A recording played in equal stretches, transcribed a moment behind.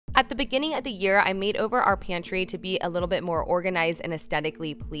At the beginning of the year, I made over our pantry to be a little bit more organized and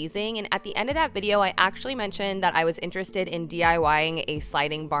aesthetically pleasing, and at the end of that video, I actually mentioned that I was interested in DIYing a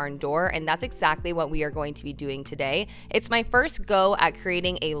sliding barn door, and that's exactly what we are going to be doing today. It's my first go at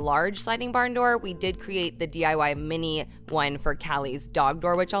creating a large sliding barn door. We did create the DIY mini one for Callie's dog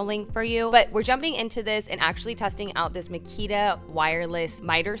door, which I'll link for you, but we're jumping into this and actually testing out this Makita wireless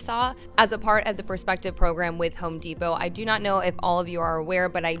miter saw as a part of the Perspective program with Home Depot. I do not know if all of you are aware,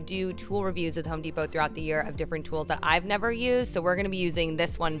 but I do tool reviews with Home Depot throughout the year of different tools that I've never used, so we're going to be using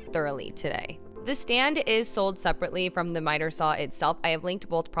this one thoroughly today. The stand is sold separately from the miter saw itself. I have linked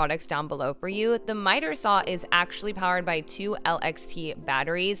both products down below for you. The miter saw is actually powered by 2 LXT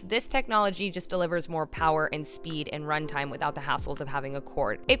batteries. This technology just delivers more power and speed and runtime without the hassles of having a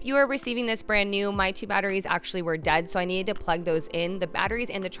cord. If you are receiving this brand new, my 2 batteries actually were dead, so I needed to plug those in. The batteries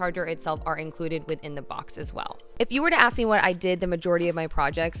and the charger itself are included within the box as well. If you were to ask me what I did the majority of my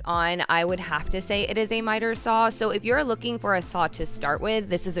projects on, I would have to say it is a miter saw. So if you're looking for a saw to start with,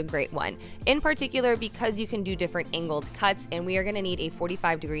 this is a great one. In particular, because you can do different angled cuts, and we are going to need a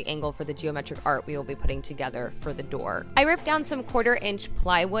 45-degree angle for the geometric art we will be putting together for the door. I ripped down some 1/4-inch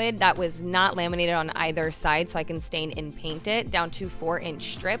plywood that was not laminated on either side so I can stain and paint it down to 4-inch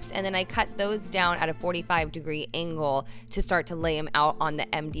strips, and then I cut those down at a 45-degree angle to start to lay them out on the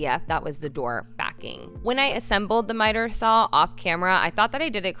MDF that was the door backing. When I assembled the miter saw off camera, I thought that I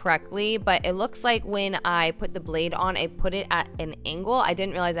did it correctly, but it looks like when I put the blade on, I put it at an angle. I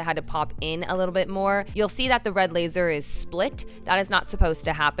didn't realize I had to pop in a little bit more. You'll see that the red laser is split. That is not supposed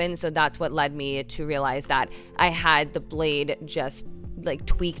to happen, so that's what led me to realize that I had the blade just like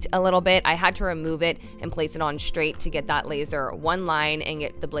tweaked a little bit. I had to remove it and place it on straight to get that laser one line and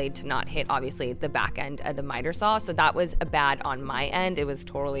get the blade to not hit obviously the back end of the miter saw. So that was a bad on my end. It was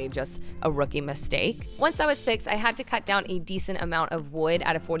totally just a rookie mistake. Once that was fixed, I had to cut down a decent amount of wood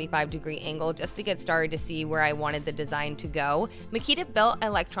at a 45-degree angle just to get started to see where I wanted the design to go. Makita built an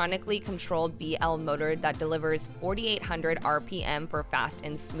electronically controlled BL motor that delivers 4,800 RPM for fast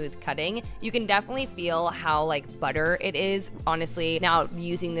and smooth cutting. You can definitely feel how like butter it is. Honestly, now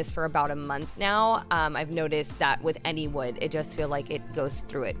using this for about a month now, I've noticed that with any wood, it just feels like it goes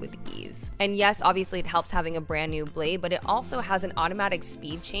through it with ease. And yes, obviously it helps having a brand new blade, but it also has an automatic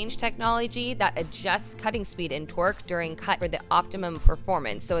speed change technology that adjusts cutting speed and torque during cut for the optimum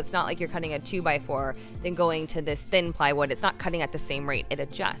performance. So it's not like you're cutting a 2x4, then going to this thin plywood. It's not cutting at the same rate, it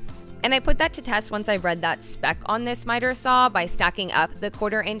adjusts. And I put that to test once I read that spec on this miter saw by stacking up the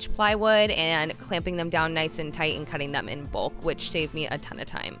 1/4-inch plywood and clamping them down nice and tight and cutting them in bulk, which saved me a ton of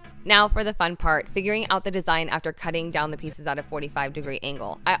time. Now for the fun part, figuring out the design after cutting down the pieces at a 45-degree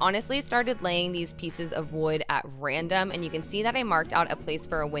angle. I honestly started laying these pieces of wood at random, and you can see that I marked out a place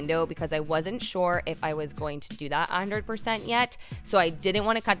for a window because I wasn't sure if I was going to do that 100% yet, so I didn't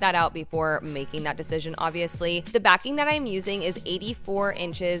want to cut that out before making that decision, obviously. The backing that I'm using is 84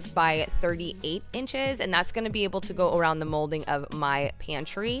 inches by 38 inches, and that's going to be able to go around the molding of my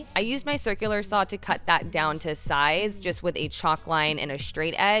pantry. I used my circular saw to cut that down to size, just with a chalk line and a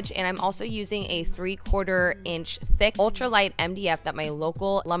straight edge. And I'm also using a 3/4-inch thick ultralight MDF that my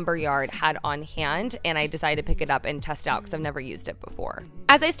local lumber yard had on hand, and I decided to pick it up and test out because I've never used it before.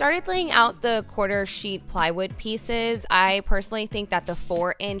 As I started laying out the 1/4 sheet plywood pieces, I personally think that the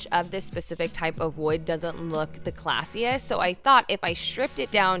 4-inch of this specific type of wood doesn't look the classiest, so I thought if I stripped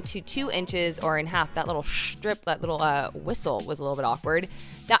it down to 2 inches or in half, that little strip, that little whistle was a little bit awkward,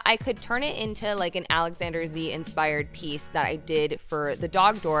 that I could turn it into like an Alexander Z inspired piece that I did for the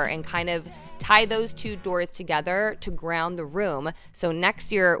dog door and kind of tie those 2 doors together to ground the room. So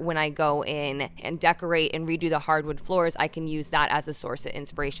next year when I go in and decorate and redo the hardwood floors, I can use that as a source of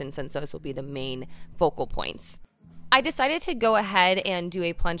inspiration since those will be the main focal points. I decided to go ahead and do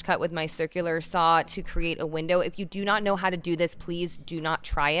a plunge cut with my circular saw to create a window. If you do not know how to do this, please do not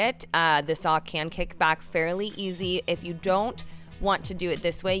try it. The saw can kick back fairly easy. If you don't want to do it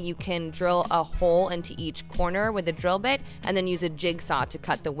this way, you can drill a hole into each corner with a drill bit and then use a jigsaw to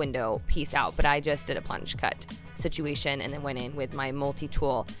cut the window piece out. But I just did a plunge cut situation and then went in with my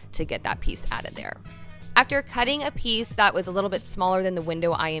multi-tool to get that piece out of there. After cutting a piece that was a little bit smaller than the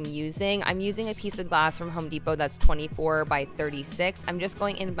window I'm using a piece of glass from Home Depot that's 24 by 36. I'm just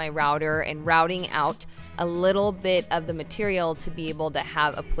going in with my router and routing out a little bit of the material to be able to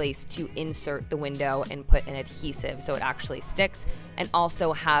have a place to insert the window and put an adhesive so it actually sticks, and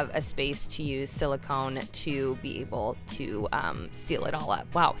also have a space to use silicone to be able to seal it all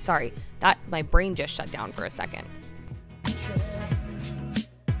up. Wow, sorry, that my brain just shut down for a second.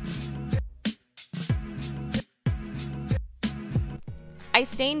 I I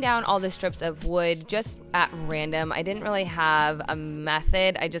stained down all the strips of wood just at random. I didn't really have a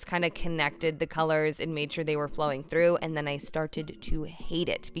method. I just kind of connected the colors and made sure they were flowing through, and then I started to hate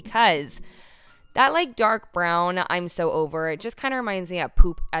it because that like dark brown, I'm so over. It just kind of reminds me of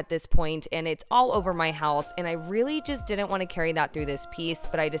poop at this point, and it's all over my house, and I really just didn't want to carry that through this piece,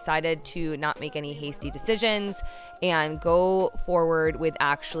 but I decided to not make any hasty decisions and go forward with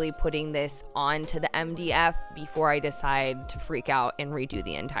actually putting this onto the MDF before I decide to freak out and redo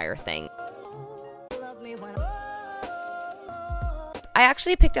the entire thing. I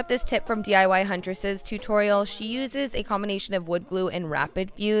actually picked up this tip from DIY Huntress's tutorial. She uses a combination of wood glue and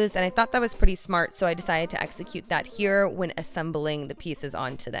rapid fuse, and I thought that was pretty smart, so I decided to execute that here when assembling the pieces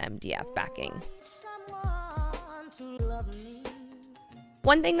onto the MDF backing.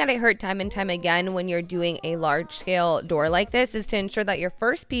 One thing that I heard time and time again when you're doing a large scale door like this is to ensure that your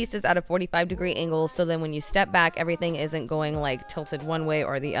first piece is at a 45-degree angle, so then when you step back, everything isn't going like tilted one way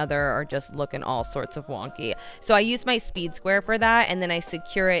or the other or just looking all sorts of wonky. So I use my speed square for that, and then I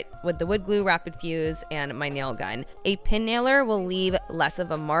secure it with the wood glue, rapid fuse, and my nail gun. A pin nailer will leave less of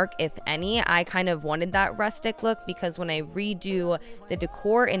a mark, if any. I kind of wanted that rustic look because when I redo the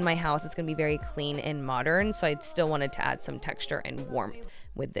decor in my house, it's going to be very clean and modern, so I still wanted to add some texture and warmth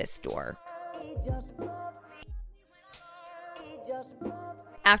with this door.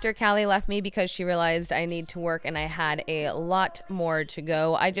 After Callie left me because she realized I need to work and I had a lot more to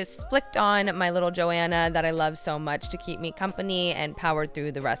go, I just flicked on my little Joanna that I love so much to keep me company and powered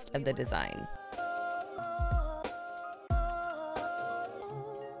through the rest of the design.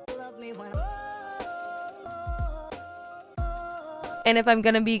 And if I'm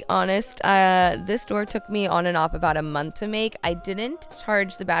gonna be honest, this door took me on and off about a month to make. I didn't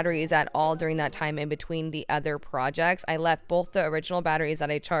charge the batteries at all during that time in between the other projects. I left both the original batteries that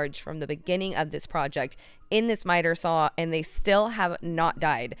I charged from the beginning of this project in this miter saw, and they still have not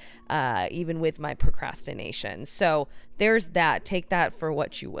died, even with my procrastination. So there's that. Take that for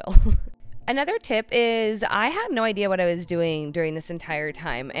what you will. Another tip is I had no idea what I was doing during this entire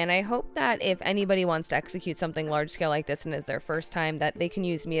time, and I hope that if anybody wants to execute something large scale like this and is their first time, that they can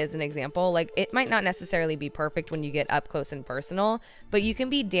use me as an example. Like, it might not necessarily be perfect when you get up close and personal, but you can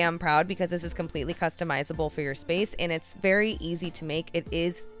be damn proud because this is completely customizable for your space, and it's very easy to make. It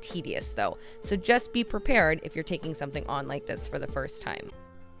is tedious though, so just be prepared if you're taking something on like this for the first time.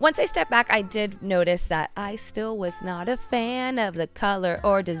 Once I stepped back, I did notice that I still was not a fan of the color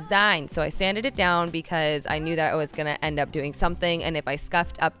or design, so I sanded it down because I knew that I was going to end up doing something, and if I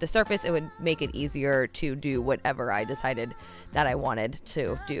scuffed up the surface, it would make it easier to do whatever I decided that I wanted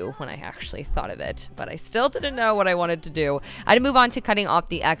to do when I actually thought of it. But I still didn't know what I wanted to do. I had to move on to cutting off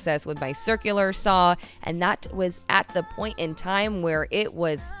the excess with my circular saw, and that was at the point in time where it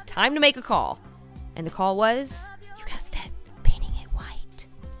was time to make a call. And the call was, you guessed it, painting it white.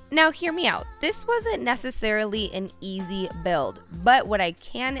 Now hear me out, this wasn't necessarily an easy build, but what I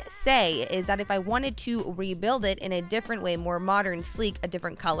can say is that if I wanted to rebuild it in a different way, more modern, sleek, a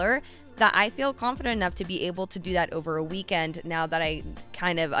different color, that I feel confident enough to be able to do that over a weekend now that I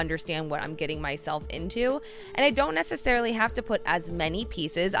kind of understand what I'm getting myself into. And I don't necessarily have to put as many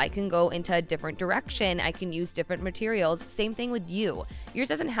pieces. I can go into a different direction. I can use different materials. Same thing with you. Yours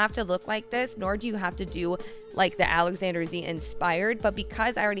doesn't have to look like this, nor do you have to do like the Alexander Z inspired, but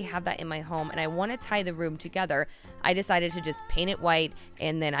because I already have that in my home and I want to tie the room together, I decided to just paint it white,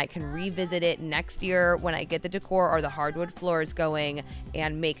 and then I can revisit it next year when I get the decor or the hardwood floors going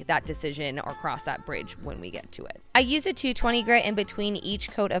and make that decision or cross that bridge when we get to it. I use a 220 grit in between each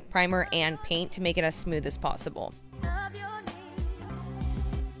coat of primer and paint to make it as smooth as possible.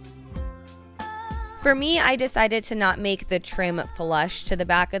 For me, I decided to not make the trim flush to the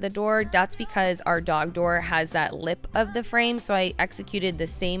back of the door. That's because our dog door has that lip of the frame, so I executed the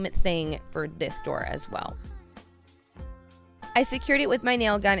same thing for this door as well. I secured it with my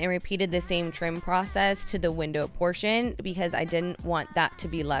nail gun and repeated the same trim process to the window portion because I didn't want that to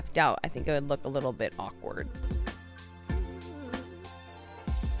be left out. I think it would look a little bit awkward.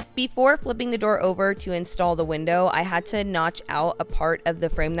 Before flipping the door over to install the window, I had to notch out a part of the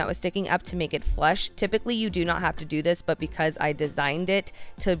frame that was sticking up to make it flush. Typically, you do not have to do this, but because I designed it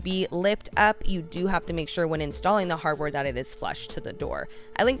to be lipped up, you do have to make sure when installing the hardware that it is flush to the door.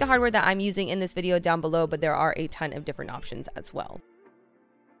 I linked the hardware that I'm using in this video down below, but there are a ton of different options as well.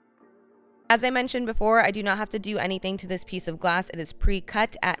 As I mentioned before, I do not have to do anything to this piece of glass. It is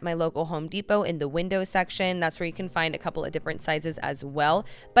pre-cut at my local Home Depot in the window section. That's where you can find a couple of different sizes as well.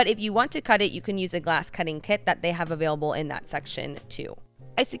 But if you want to cut it, you can use a glass cutting kit that they have available in that section too.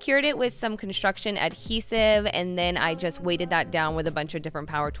 I secured it with some construction adhesive, and then I just weighted that down with a bunch of different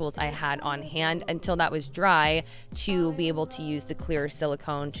power tools I had on hand until that was dry to be able to use the clear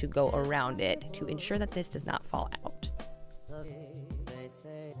silicone to go around it to ensure that this does not fall out.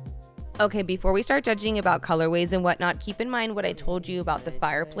 Okay, before we start judging about colorways and whatnot, keep in mind what I told you about the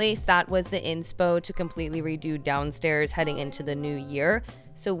fireplace. That was the inspo to completely redo downstairs heading into the new year.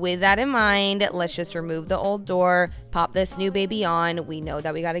 So with that in mind, let's just remove the old door, pop this new baby on. We know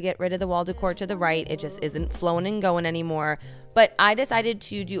that we got to get rid of the wall decor to the right. It just isn't flowing and going anymore. But I decided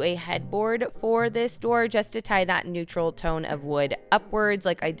to do a headboard for this door just to tie that neutral tone of wood upwards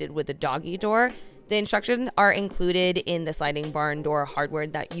like I did with the doggy door. The instructions are included in the sliding barn door hardware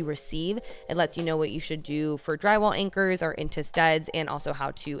that you receive. It lets you know what you should do for drywall anchors or into studs, and also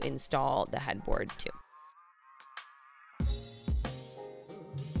how to install the headboard too.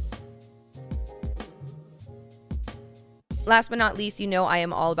 Last but not least, you know I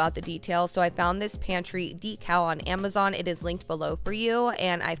am all about the details, so I found this pantry decal on Amazon. It is linked below for you,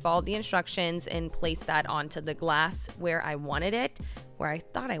 and I followed the instructions and placed that onto the glass where I wanted it, where I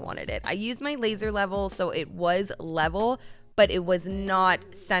thought I wanted it. I used my laser level, so it was level, but it was not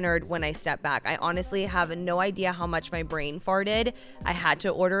centered when I stepped back. I honestly have no idea how much my brain farted. I had to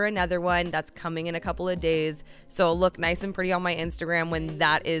order another one that's coming in a couple of days, so it'll look nice and pretty on my Instagram when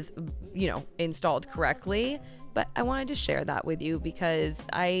that is, you know, installed correctly. But I wanted to share that with you because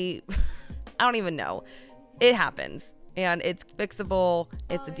I don't even know. It happens, and it's fixable.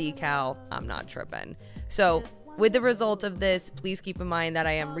 It's a decal. I'm not tripping. So with the result of this, please keep in mind that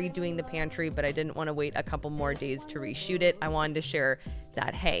I am redoing the pantry, but I didn't want to wait a couple more days to reshoot it. I wanted to share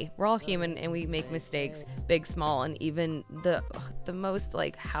that, hey, we're all human and we make mistakes, big, small, and even the most,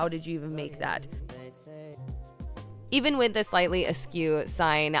 like, how did you even make that? Even with the slightly askew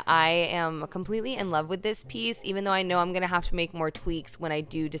sign, I am completely in love with this piece, even though I know I'm going to have to make more tweaks when I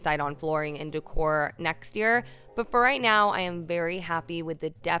do decide on flooring and decor next year. But for right now, I am very happy with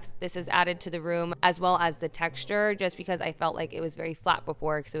the depth this has added to the room, as well as the texture, just because I felt like it was very flat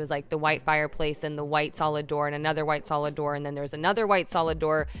before, because it was like the white fireplace and the white solid door and another white solid door, and then there's another white solid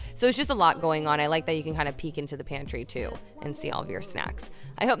door. So it's just a lot going on. I like that you can kind of peek into the pantry too and see all of your snacks.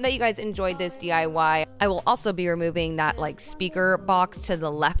 I hope that you guys enjoyed this DIY. I will also be removing that like speaker box to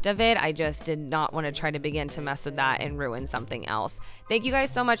the left of it. I just did not want to try to begin to mess with that and ruin something else. Thank you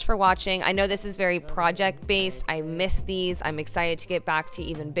guys so much for watching. I know this is very project based. I miss these. I'm excited to get back to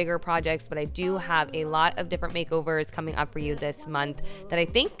even bigger projects, but I do have a lot of different makeovers coming up for you this month that I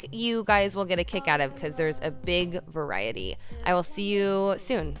think you guys will get a kick out of because there's a big variety. I will see you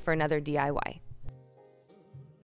soon for another DIY.